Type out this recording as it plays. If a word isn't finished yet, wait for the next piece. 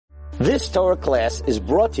This Torah class is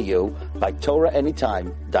brought to you by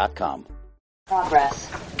TorahAnytime.com.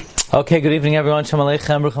 Progress. Okay, good evening everyone. Shalom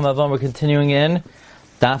Aleichem, Baruch Hamavon. We're continuing in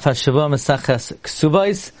Daf HaShavua Mesaches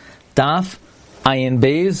Kesubos, Daf Ayin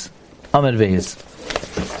Beis, Amud Beis.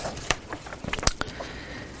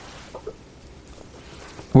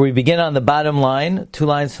 We begin on the bottom line, 2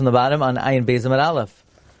 lines from the bottom on Ayin Beis Amud Aleph.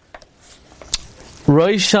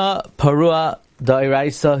 Roisha Parua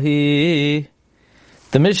Da'iraisahi.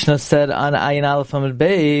 The Mishnah said on Ayin Aleph Amud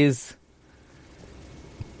Beis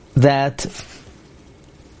that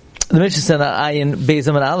the Mishnah said on Ayin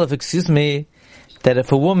Beis Amud Aleph, that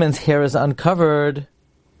if a woman's hair is uncovered,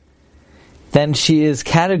 then she is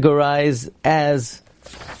categorized as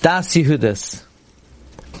Das Yehudis.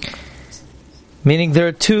 Meaning there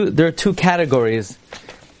are two categories.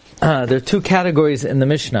 There are 2 categories in the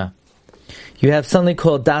Mishnah. You have something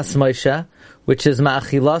called Das Moshe, which is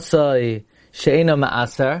Ma'achilasai She'ena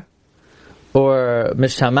Ma'aser, or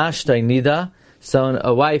Mishamashtay Nida. So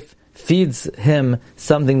a wife feeds him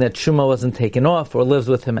something that Truma wasn't taken off, or lives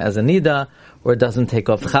with him as a Nida, or doesn't take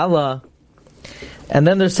off Chala. And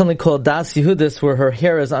then there's something called Das Yehudis, where her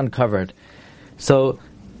hair is uncovered. So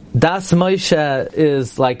Das Moshe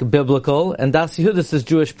is like biblical, and Das Yehudis is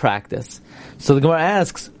Jewish practice. So the Gemara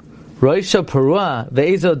asks, Roisha Parua,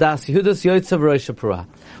 Ve'ezo Das Yehudis Yoitzav Roisha Parua.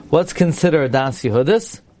 What's considered Das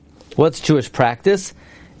Yehudis? What's Jewish practice?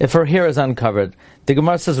 If her hair is uncovered. The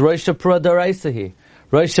Gemara says, Roisha Parua Daraisahi.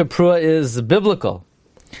 Roisha Parua is biblical.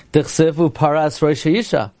 Dichsevu Paras Roisha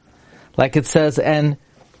Yisha. Like it says, and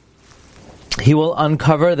he will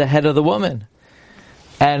uncover the head of the woman.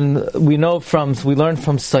 And we learn from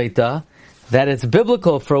Saita that it's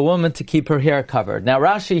biblical for a woman to keep her hair covered. Now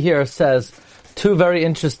Rashi here says 2 very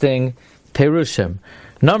interesting perushim.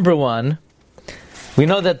 Number 1, we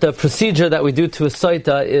know that the procedure that we do to a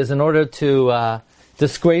Saita is in order to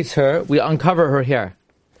disgrace her, we uncover her hair.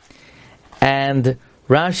 And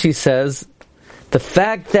Rashi says the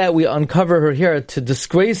fact that we uncover her hair to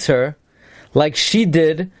disgrace her, like she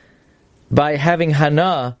did by having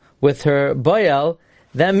Hana with her Bayal,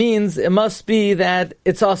 that means it must be that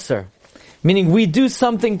it's Asr. Meaning we do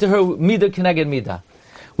something to her, Midah Keneged Midah.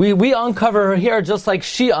 We uncover her hair just like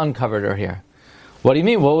she uncovered her hair. What do you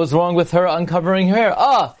mean? What was wrong with her uncovering her hair?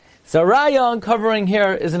 Zaraya uncovering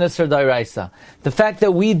hair is an Isser Dairaisa. The fact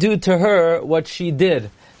that we do to her what she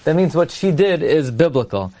did, that means what she did is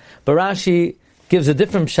biblical. But Rashi gives a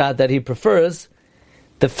different shot that he prefers.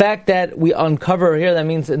 The fact that we uncover her hair, that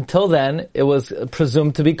means until then, it was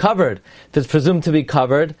presumed to be covered. If it's presumed to be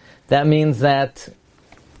covered, that means that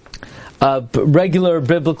regular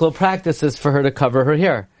biblical practice is for her to cover her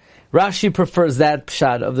hair. Rashi prefers that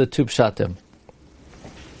pshat of the 2 pshatim.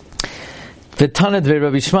 It's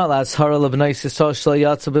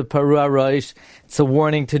a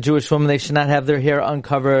warning to Jewish women, they should not have their hair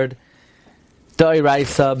uncovered.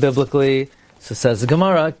 Da'iraisa, biblically. So says the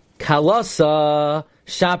Gemara, Kalasa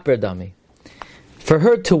Shaper Dami. For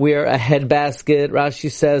her to wear a head basket,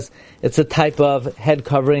 Rashi says it's a type of head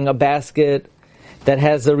covering, a basket that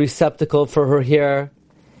has a receptacle for her hair,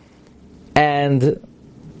 and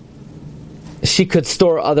she could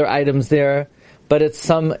store other items there, but it's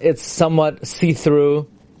somewhat see-through.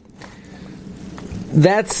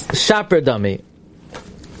 That's Shaper Dami.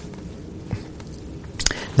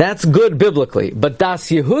 That's good biblically. But Das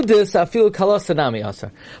Yehudis Afilu Kalasanami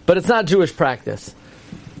Asar. But it's not Jewish practice.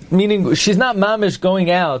 Meaning, she's not mamish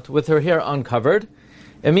going out with her hair uncovered.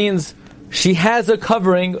 It means she has a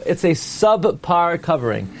covering, it's a subpar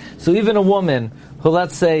covering. So even a woman who,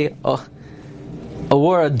 let's say,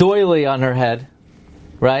 wore a doily on her head,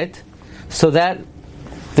 right? So that,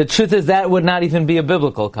 the truth is that would not even be a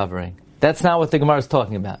biblical covering. That's not what the Gemara is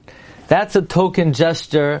talking about. That's a token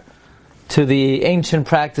gesture to the ancient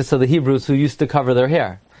practice of the Hebrews who used to cover their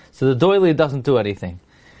hair. So the doily doesn't do anything.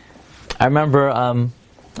 I remember,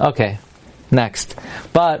 okay, next.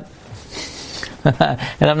 But, and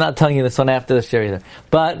I'm not telling you this one after the share either.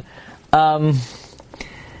 But,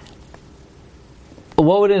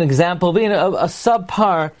 what would an example be? A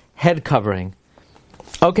subpar head covering.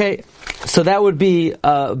 Okay, so that would be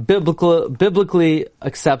biblically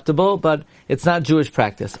acceptable, but it's not Jewish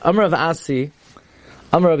practice. Amar of Asi,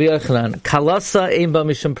 Amar Rabbi Yochanan, Kalasa ein ba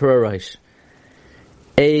mishum pura rosh.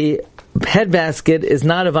 A head basket is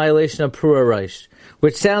not a violation of pura rosh,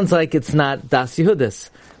 which sounds like it's not Das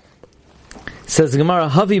Yehudis. Says Gemara,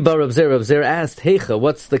 Havi bar Reb Zer. Reb Zer asked, Heicha,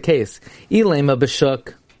 what's the case? Ilema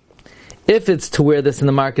b'shuk. If it's to wear this in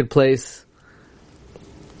the marketplace,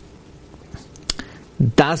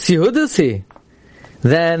 Das Yehudisi,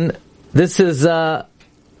 then this is a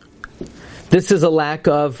lack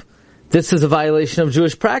of this is a violation of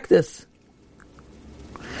Jewish practice.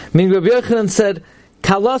 Meaning Rabbi Yochanan said,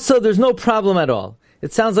 Kalasa, there's no problem at all.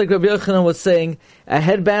 It sounds like Rabbi Yochanan was saying, a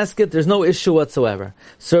head basket, there's no issue whatsoever.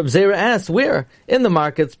 So Rabbi Zera asked, where? In the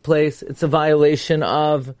marketplace, it's a violation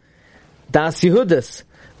of Das Yehudis.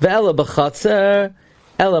 Ve'ela b'chatzer,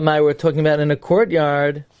 elamai, we're talking about in a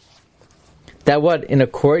courtyard. That what? In a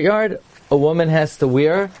courtyard, a woman has to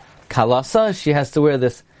wear kalasa, she has to wear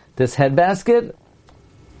this head basket.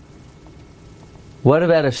 What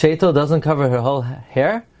about a sheitel doesn't cover her whole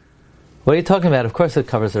hair? What are you talking about? Of course it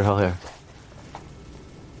covers her whole hair.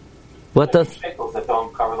 What does? Shackles that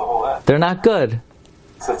don't cover the whole head. They're not good.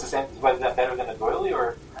 So it's the same. Is that better than a doily,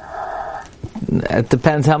 or? It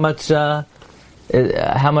depends how much they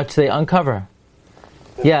uncover.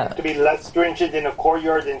 Does it have to be less stringent in a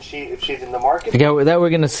courtyard than if she's in the market? Okay, that we're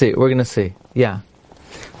going to see. We're going to see. Yeah,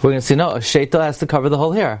 we're going to see. No, a sheitel has to cover the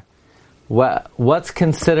whole hair. What's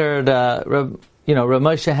considered? Rav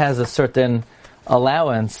Moshe has a certain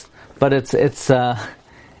allowance, but it's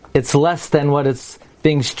less than what it's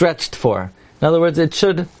being stretched for. In other words, if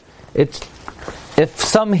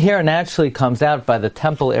some hair naturally comes out by the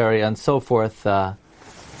temple area and so forth,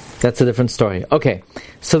 that's a different story. Okay,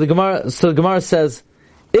 so the Gemara says,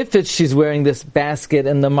 if she's wearing this basket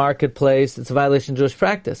in the marketplace, it's a violation of Jewish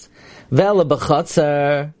practice. Ve'ela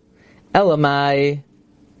b'chatzer, elamai,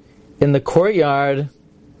 in the courtyard.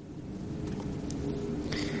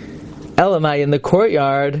 Elamai, in the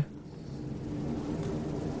courtyard.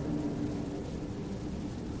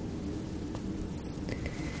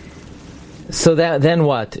 So then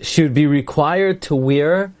what? She would be required to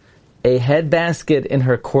wear a head basket in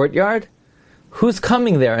her courtyard? Who's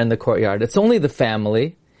coming there in the courtyard? It's only the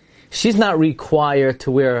family. She's not required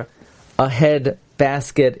to wear a head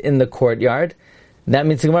basket in the courtyard. That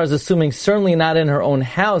means the Gemara is assuming certainly not in her own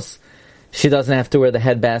house she doesn't have to wear the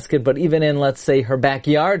head basket, but even in, let's say, her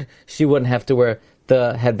backyard, she wouldn't have to wear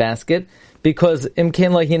the head basket, because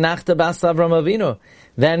imken lo hinachta bas Avram Avinu.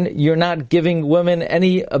 Then you're not giving women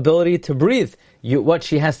any ability to breathe.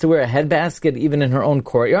 She has to wear a head basket even in her own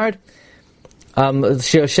courtyard? She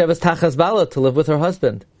yosheves tachas bala, to live with her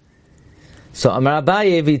husband. So Amar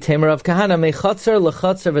Abaye v'Tamer Rav Kahana mechatzer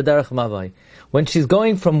lechatzer v'derech mavai. When she's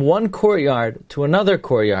going from one courtyard to another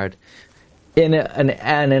courtyard in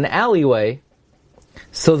an alleyway,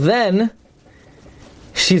 so then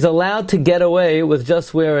she's allowed to get away with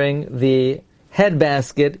just wearing the head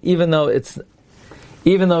basket, even though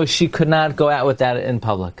she could not go out with that in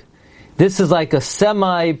public. This is like a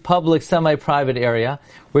semi-public, semi-private area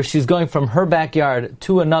where she's going from her backyard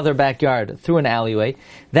to another backyard through an alleyway.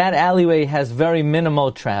 That alleyway has very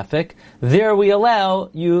minimal traffic. There we allow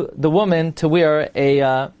the woman to wear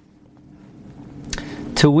a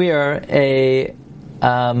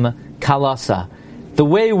kalasa. The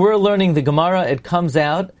way we're learning the Gemara, it comes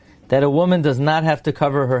out that a woman does not have to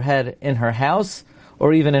cover her head in her house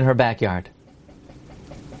or even in her backyard.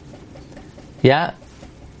 Yeah?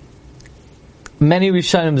 Many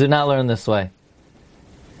Rishonim do not learn this way.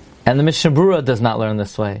 And the Mishnah Berurah does not learn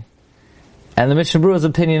this way. And the Mishnah Berurah's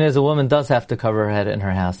opinion is a woman does have to cover her head in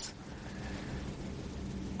her house.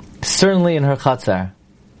 Certainly in her chatzar.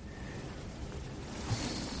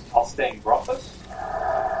 I'll stay in brachos?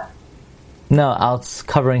 No, it's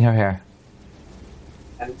covering her hair.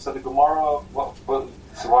 And so the Gemara,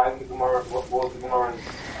 so why the Gemara, what was the Gemara?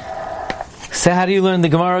 So how do you learn the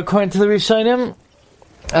Gemara according to the Rishonim?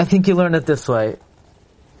 I think you learn it this way.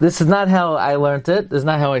 This is not how I learned it. This is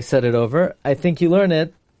not how I said it over. I think you learn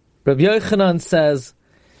it. Rabbi Yochanan says,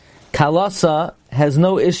 Kalasa has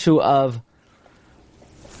no issue of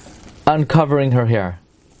uncovering her hair.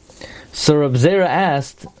 So Rabbi Zera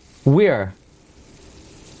asked, where?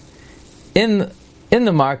 In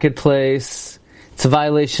the marketplace, it's a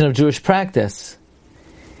violation of Jewish practice.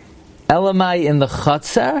 Elamai in the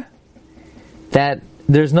chatzar, that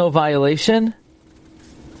there's no violation.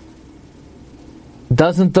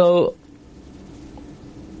 Doesn't though?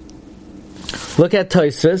 Look at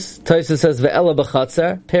Tosfos. Tosfos says ve'ela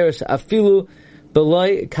b'chatzar perish afilu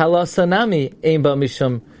b'loy kalasa nami ein ba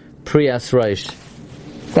mishum priyas roish.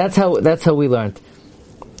 That's how we learned.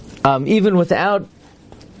 Even without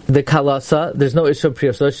the kalasa, there's no issue of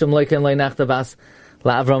priyas roish. Like in le'nachta bas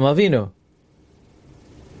la'Avram Avinu.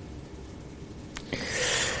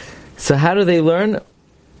 So how do they learn?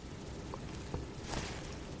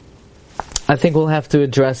 I think we'll have to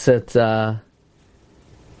address it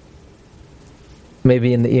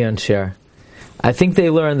maybe in the Eon share. I think they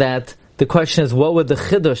learned that the question is, what would the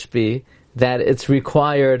chidush be that it's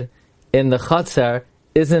required in the chatzar?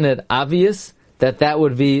 Isn't it obvious that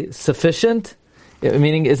would be sufficient?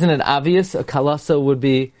 Meaning, isn't it obvious a kalasa would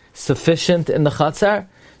be sufficient in the chatzar?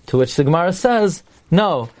 To which the Gemara says,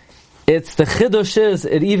 no. It's the chidush is,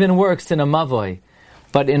 it even works in a mavoi.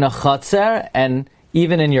 But in a chatzar, and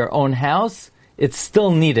even in your own house, it's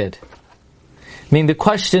still needed. I mean, the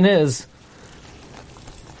question is,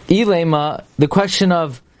 Ilema, the question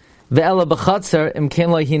of Ve'ela b'chatzar imkein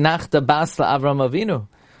lo hinachta bas la'Avram Avinu.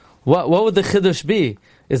 What would the chidush be?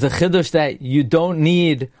 Is the chidush that you don't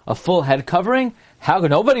need a full head covering?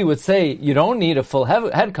 Nobody would say you don't need a full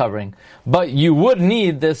head covering, but you would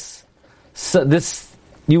need this.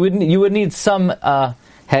 You would need some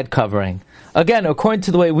head covering. Again, according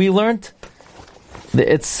to the way we learned,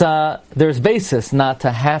 it's there's basis not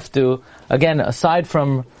to have to. Again, aside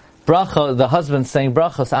from bracha, the husband saying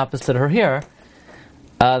brachos opposite her here,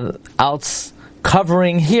 out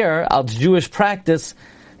covering here, out Jewish practice,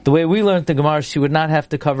 the way we learned the Gemara, she would not have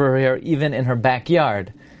to cover her hair even in her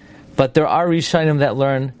backyard. But there are Rishonim that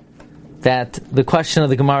learn that the question of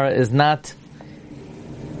the Gemara is not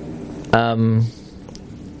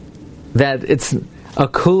that it's a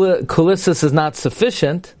kulissus is not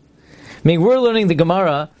sufficient. I mean, we're learning the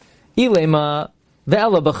Gemara, Ilema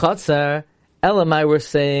ve'ela b'chatzar, elamai we're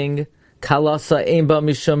saying, kalasa ein ba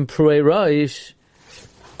mishum pruei roish.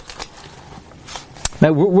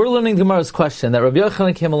 Now, we're learning the Gemara's question, that Rabbi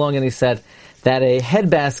Yochanan came along and he said that a head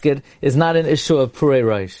basket is not an issue of purei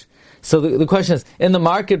roish. So the question is, in the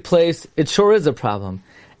marketplace, it sure is a problem.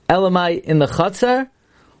 Elamai in the chatzar?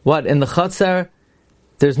 What, in the chatzar,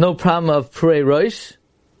 there's no problem of purei roish?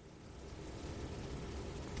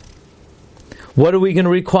 What are we going to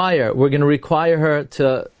require? We're going to require her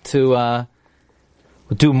to do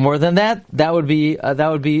more than that? That would be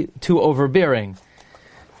too overbearing.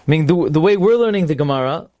 I mean, the way we're learning the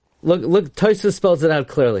Gemara, look, Tosfos spells it out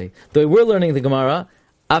clearly. The way we're learning the Gemara,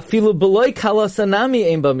 afilu b'loi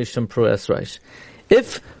kalasanami ein ba mishum prues roish.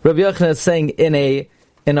 If Rabbi Yochanan is saying in a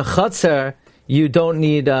chatzar you don't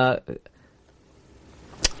need. I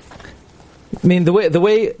mean, the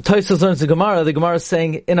way Tosfos learns the Gemara is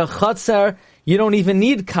saying in a chatzar you don't even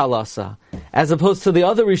need kalasa, as opposed to the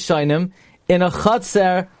other Rishonim in a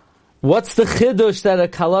chatzar. What's the chidush that a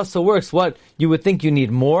kalasa works? What, you would think you need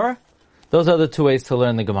more? Those are the two ways to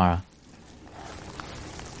learn the Gemara.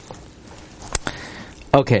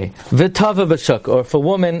 Okay, v'tava b'shuk, or if a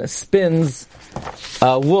woman spins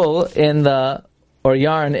wool or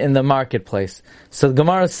yarn in the marketplace. So the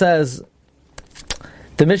Gemara says,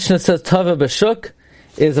 the Mishnah says tava b'shuk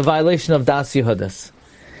is a violation of das Yehudas.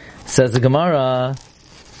 Says the Gemara,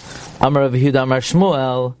 Amar Rav Yehuda Amar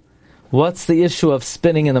Shmuel, what's the issue of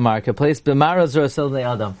spinning in the marketplace?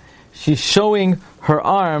 She's showing her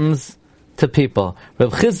arms to people.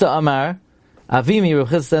 Rav Chizda Amar, Avimi, Rav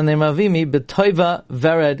Chizda name Avimi, betoiva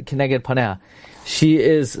vered keneged panea. She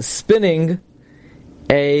is spinning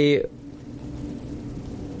the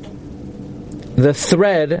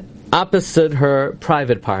thread opposite her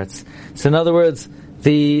private parts. So in other words,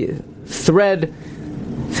 the thread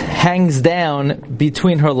hangs down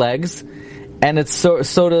between her legs, and it's so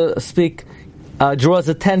to speak draws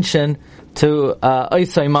attention to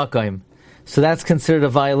oisai makayim. So that's considered a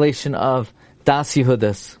violation of das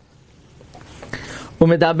Yehudas.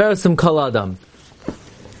 Umedaber kol adam,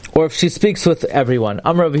 or if she speaks with everyone.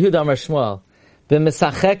 Amar Rav Yehuda Amar Shmuel,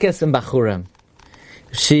 b'misachekes im bachurim.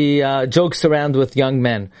 She jokes around with young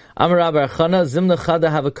men. Amar Rabbi Achana zimna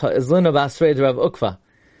chada havaka izlina basrei Rav Ukva.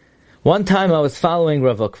 One time I was following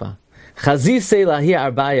Rav Ukva. Chazisei lahi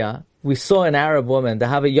arbaya. We saw an Arab woman, the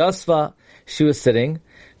Hava Yosfa, she was sitting.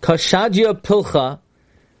 Kashadya pilcha,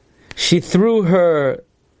 she threw her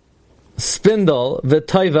spindle,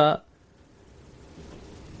 v'toiva,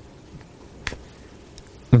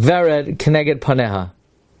 vered keneged paneha.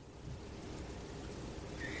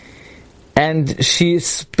 And she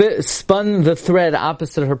spun the thread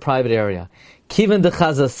opposite her private area. Kivan de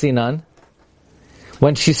chazasinan,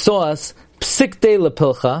 when she saw us, psikte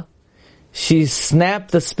lepilcha, she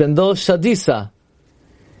snapped the spindle, shadisa,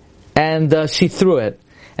 and she threw it.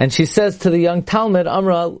 And she says to the young Talmud,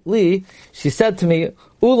 Amra Li, she said to me,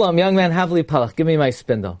 Ulam, young man, havli palach, give me my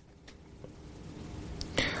spindle.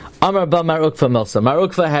 Amar ba Mar Ukva Milsa. Mar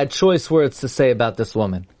Ukva had choice words to say about this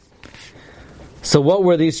woman. So what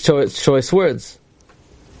were these choice words?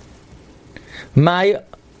 My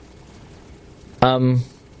Amar,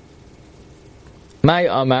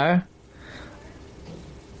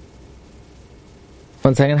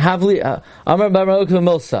 one second. Havli Amar ba Mar Ukva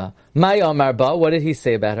Milsa. My Amar ba. What did he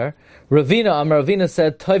say about her? Ravina Amar. Ravina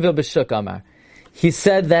said Toiva b'shuk Amar. He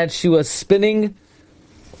said that she was spinning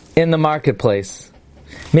in the marketplace.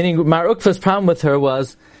 Meaning Mar Ukva's problem with her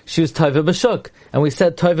was she was Toiva B'Shuk. And we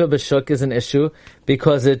said Toiva B'Shuk is an issue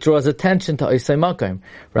because it draws attention to Oisei Makim.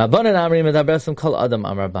 Rabbanan Amri Medabesim Kol Adam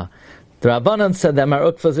Amraba. The Rabbanan said that Mar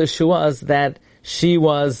Ukva's issue was that she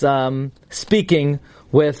was speaking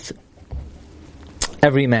with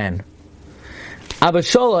every man. Abba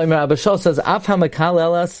Shol says, Af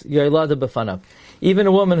HaMekalelas Yoilada B'Fanav. Even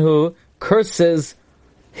a woman who curses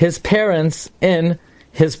his parents in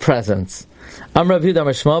his presence. Amrav Yudah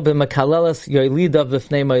Mishma B'Mekalelas Yoilidav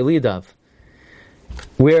B'Fnei Moilidav.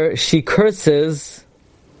 Where she curses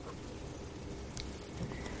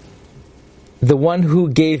the one who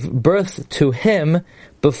gave birth to him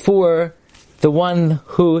before the one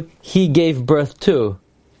who he gave birth to.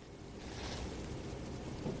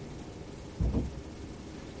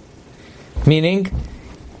 Meaning,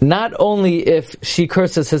 not only if she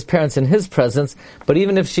curses his parents in his presence, but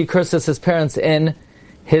even if she curses his parents in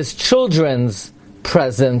his children's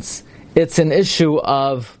presence, it's an issue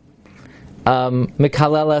of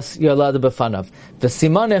Mikalelas Yolada B'Fanav. The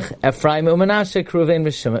Simonich, Ephraim, Umanashe, Ruvain,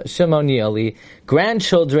 Shimon, Yeli.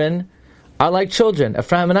 Grandchildren are like children.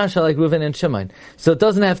 Ephraim and Manasseh are like Reuven and Shimon. So it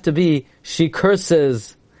doesn't have to be she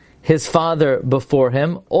curses his father before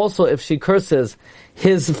him. Also, if she curses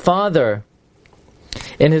his father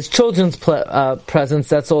in his children's presence,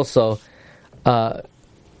 that's also the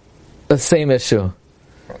same issue.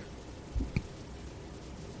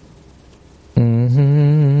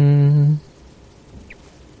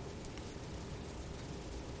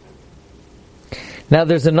 Now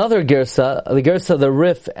there's another girsa, the girsa, the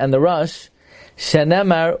Rif and the Rush,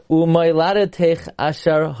 Shenemar u'moiladetech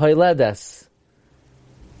ashar hoiledes.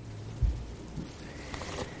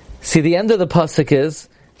 See, the end of the pasuk is,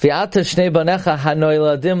 V'ata shnei banecha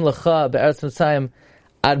hanoiladim lecha be'eretz Mitzrayim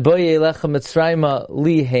ad bo yelecha Mitzrayima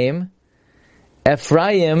lihem,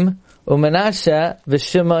 Ephraim u'Menashe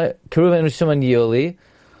v'Shimon Keruven v'Shimon Yoli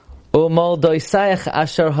u'mol doisayach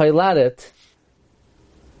ashar hoiladet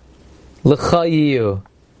L'chayiyu.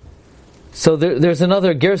 So there's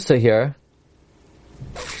another girsa here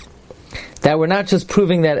that we're not just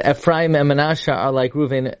proving that Ephraim and Manasseh are like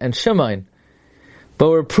Reuven and Shimon, but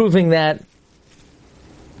we're proving that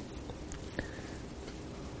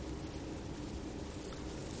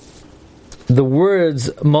the words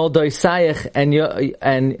Moldoisayach and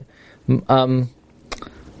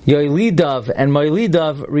Yoilidav and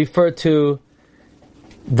Moilidav refer to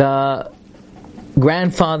the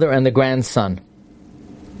grandfather and the grandson.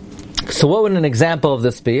 So what would an example of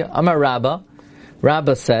this be? Amar Rabba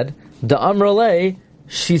said, the Amrale,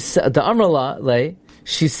 she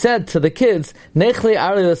said to the kids, Nechle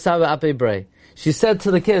Ari L'Sava Ape Brei. She said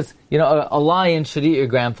to the kids, a lion should eat your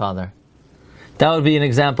grandfather. That would be an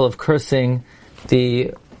example of cursing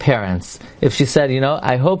the parents. If she said,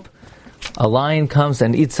 I hope a lion comes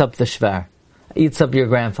and eats up the shvar, eats up your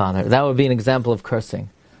grandfather. That would be an example of cursing.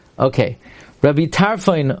 Okay. Rabbi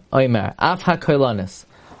Tarfoin Oimer, Af HaKoilanis,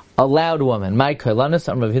 a loud woman. My Koilanis,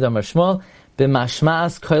 Am Rav Yehuda Shmuel,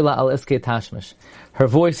 B'mashmas Koila al Iske Tashmish. Her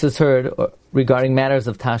voice is heard regarding matters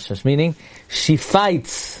of Tashmish, meaning she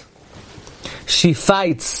fights. She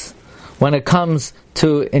fights when it comes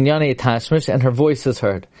to Inyane Tashmish, and her voice is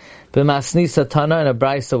heard. B'masni Satana, in a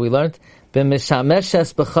brayso we learned,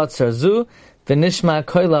 B'mishameshes b'chatzar zu, V'nishma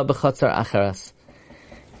Koila b'chatzar acharas.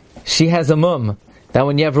 She has a mum, that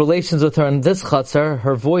when you have relations with her in this chatzar,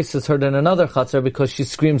 her voice is heard in another chatzar because she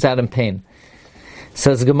screams out in pain.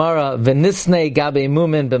 Says Gemara, V'nisnei gabe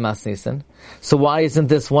mumin b'masnisin. So why isn't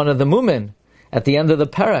this one of the mumin at the end of the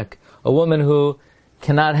parak? A woman who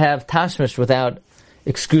cannot have tashmish without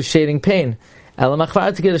excruciating pain. Rather,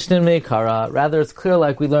 it's clear,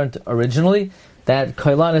 like we learned originally, that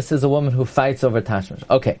Koilanis is a woman who fights over tashmish.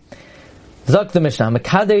 Okay. Zok the Mishnah,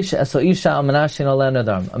 Mekadesh eso isha al menashin ole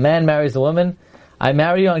nadarm. A man marries a woman, I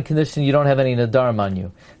marry you on condition you don't have any nadarim on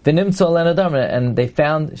you. V'nimtzu ole nadarim, and they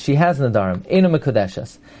found she has nadarim. Eino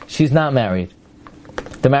mekudeshes. She's not married.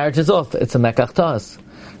 The marriage is off. It's a mekach ta'as.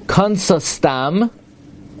 Kansa stam.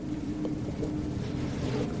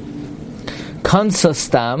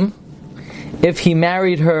 If he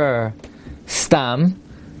married her stam,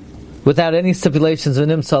 without any stipulations of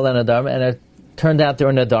nimtzu ole nadarim, and it turned out there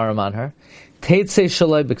were nadarim on her, teitze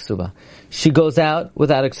shaloi b'ksuba. She goes out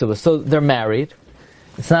without a ksuba. So they're married.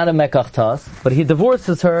 It's not a mekach ta'as, but he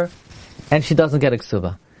divorces her, and she doesn't get a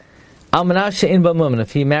ksuba. Al menashe in ba'mumin.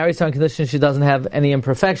 If he marries her on condition she doesn't have any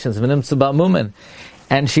imperfections, v'nimtzu ba'mumin,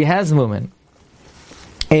 and she has mumin,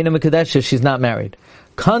 eina mekadesh, she's not married.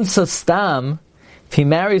 Kansa stam. If he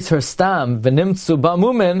marries her stam, v'nimtzu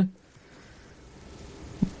ba'mumin,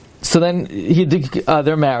 so then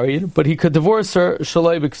they're married, but he could divorce her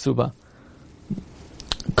shaloi b'ksuba.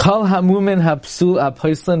 Kol hamumin hapsul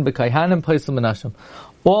hapoislin b'kayhanim poislim menashim.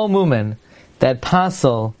 All mumin that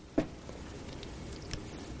pasel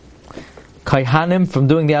kayhanim from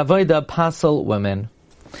doing the avodah pasel women.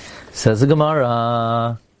 Says the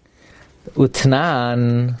Gemara,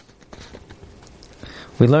 Utnan.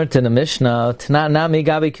 We learned in the Mishnah, Tnan nami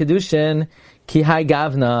gabi kedushin ki hai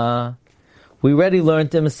gavna. We already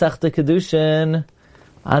learned in Masechta Kedushin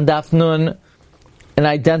on Daf Nun an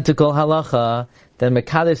identical halacha that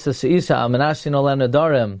Mekadesh Sashisha Amenashin Olam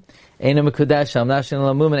Nadarim Eina Mekudesh Amenashin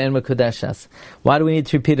Olam Mumin Eina Mekudeshas. Why do we need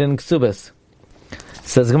to repeat it in Kesubos?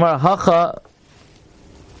 Says Gemara Hacha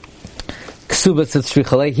Kesubos it's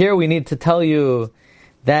Shrichale. Here we need to tell you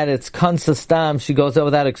that it's Kansa Stam, she goes out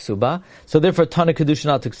without a Kesuba. So therefore Tana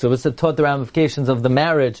Kedushin Atu Kesubos. It taught the ramifications of the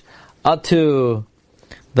marriage Atu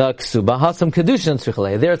the Kesuba. Hasam Kedushin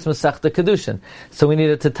Tzrichalei. There it's Masechta Kedushin. So we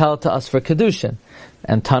needed to tell it to us for Kedushin.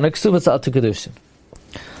 And Tana Kesuba is Atu Kedushin.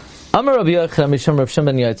 Amar Rabbi Yochanan Mishum Rabbi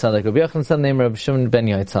Shimon ben Yoetzadak. Rabbi Yochanan said the name Rabbi Shimon ben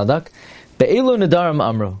Yoetzadak. Be'elu Nadarim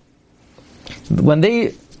Amru. When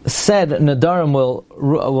they said Nadarim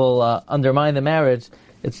will undermine the marriage,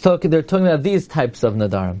 they're talking about these types of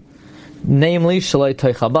Nadarim. Namely, Shalai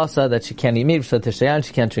Toicha Basa, that she can't eat meat,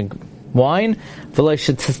 she can't drink wine,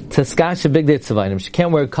 she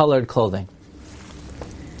can't wear colored clothing.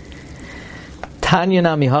 Tanya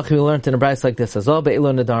Nami Hachi, we learned in a brayso like this as well,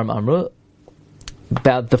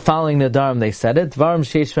 about the following Nadarim they said it, Dvarim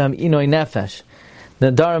Sheish V'hem Inoi Nefesh,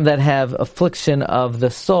 Nadarim that have affliction of the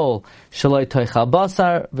soul, Shaloi Toichal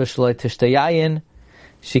Basar, V'Shaloi Tishtayayin,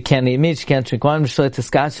 she can't eat meat, she can't drink wine, V'Shaloi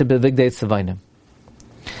Tiskashe B'Vigdei Tzavainim.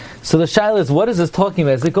 So the shaila is, what is this talking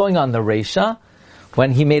about? Is it going on the Reisha?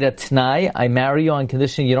 When he made a T'nai, I marry you on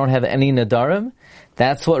condition you don't have any Nadarim?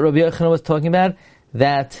 That's what Rabbi Yochanan was talking about?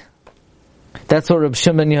 That's what Rabbi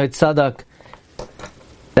Shimon ben Yoetzadak,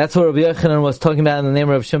 that's what Rabbi Yochanan was talking about in the name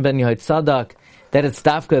of Rabbi Shimon ben Yoetzadak, that it's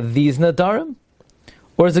dafka these Nadarim?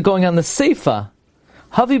 Or is it going on the Seifa?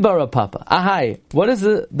 Havi bara papa. Ahai, what is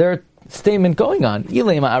their statement going on?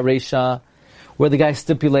 Ilema Aresha, where the guy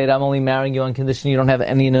stipulated, I'm only marrying you on condition you don't have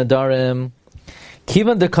any Nadarim.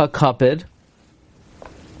 Kivan deka kapid,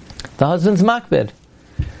 the husband's makbid.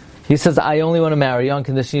 He says, I only want to marry you on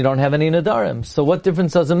condition you don't have any Nadarim. So what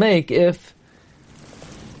difference does it make if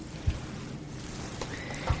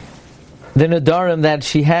the Nadarim that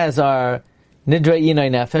she has are Nidra Inay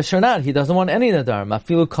Nefesh or not? He doesn't want any Nadarim.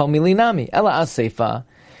 Afilu kol milinami. Ela Aseifa.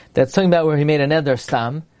 That's talking about where he made a Neder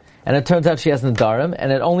Stam, and it turns out she has Nadarim,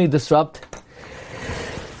 and it only disrupts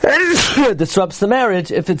the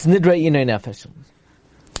marriage if it's Nidra Inay Nefesh.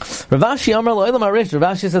 Ravashi Amar Lo'ilam Arish.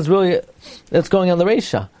 Ravashi says really it's going on the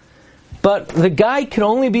Reisha. But the guy can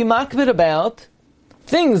only be makbid about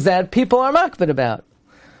things that people are makbid about.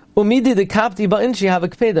 Umidi de kapti ba'inshi have a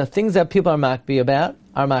kpeda. Things that people are makbid about.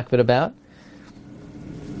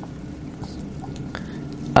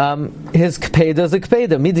 His kpeda is a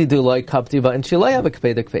kpeda. Midi do like kapti ba'inshi lay have a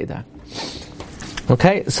kpeda.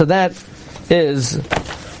 Okay, so that is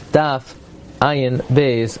Daf Ayin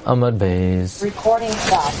Beis Amud Beis. Recording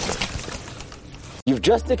stopped. You've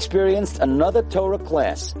just experienced another Torah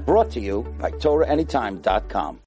class brought to you by TorahAnytime.com.